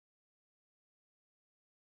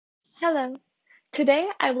Hello. Today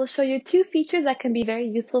I will show you two features that can be very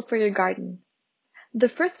useful for your garden. The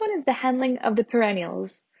first one is the handling of the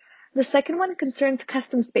perennials. The second one concerns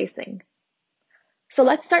custom spacing. So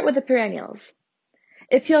let's start with the perennials.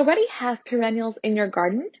 If you already have perennials in your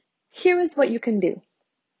garden, here is what you can do.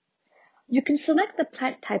 You can select the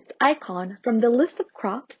plant types icon from the list of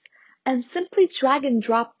crops and simply drag and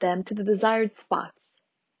drop them to the desired spots.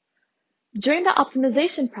 During the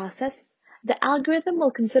optimization process, the algorithm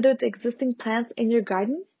will consider the existing plants in your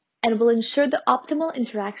garden and will ensure the optimal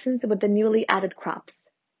interactions with the newly added crops.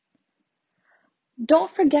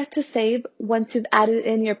 Don't forget to save once you've added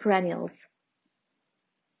in your perennials.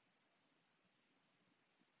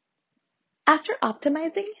 After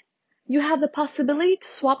optimizing, you have the possibility to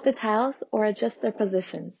swap the tiles or adjust their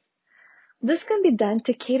positions. This can be done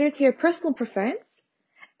to cater to your personal preference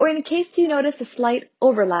or in case you notice a slight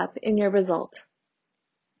overlap in your result.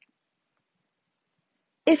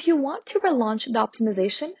 If you want to relaunch the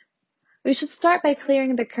optimization, we should start by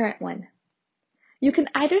clearing the current one. You can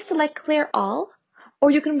either select Clear All,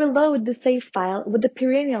 or you can reload the save file with the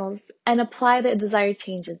perennials and apply the desired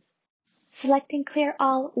changes. Selecting Clear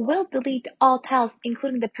All will delete all tiles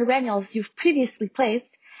including the perennials you've previously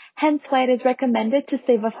placed, hence why it is recommended to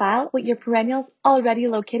save a file with your perennials already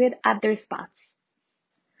located at their spots.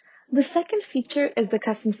 The second feature is the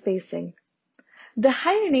custom spacing. The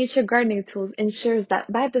Higher Nature Gardening Tools ensures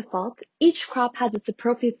that by default, each crop has its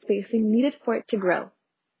appropriate spacing needed for it to grow.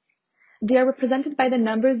 They are represented by the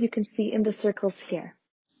numbers you can see in the circles here.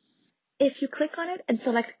 If you click on it and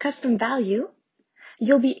select Custom Value,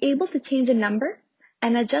 you'll be able to change a number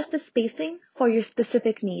and adjust the spacing for your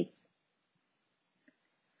specific needs.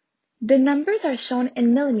 The numbers are shown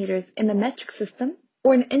in millimeters in the metric system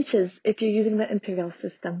or in inches if you're using the imperial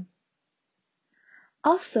system.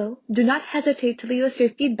 Also, do not hesitate to leave us your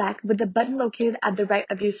feedback with the button located at the right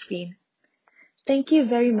of your screen. Thank you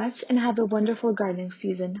very much and have a wonderful gardening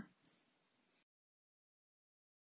season.